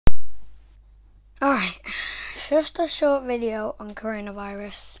Alright, just a short video on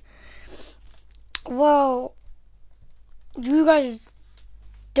coronavirus. Well, you guys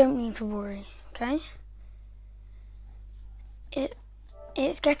don't need to worry, okay?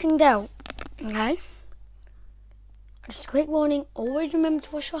 It's getting out, okay? Just a quick warning, always remember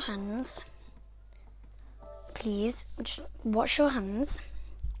to wash your hands. Please, just wash your hands.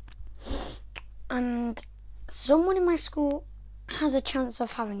 And someone in my school has a chance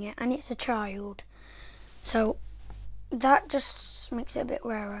of having it, and it's a child. So that just makes it a bit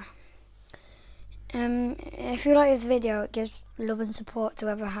rarer. If you like this video, it gives love and support to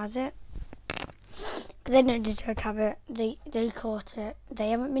whoever has it. They don't deserve to have it. They caught it.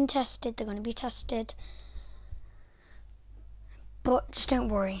 They haven't been tested. They're going to be tested. But just don't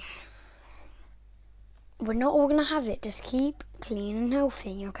worry. We're not all going to have it. Just keep clean and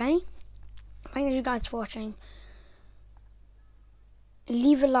healthy, okay? Thank you guys for watching.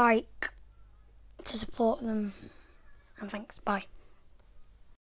 Leave a like to support them. And thanks. Bye.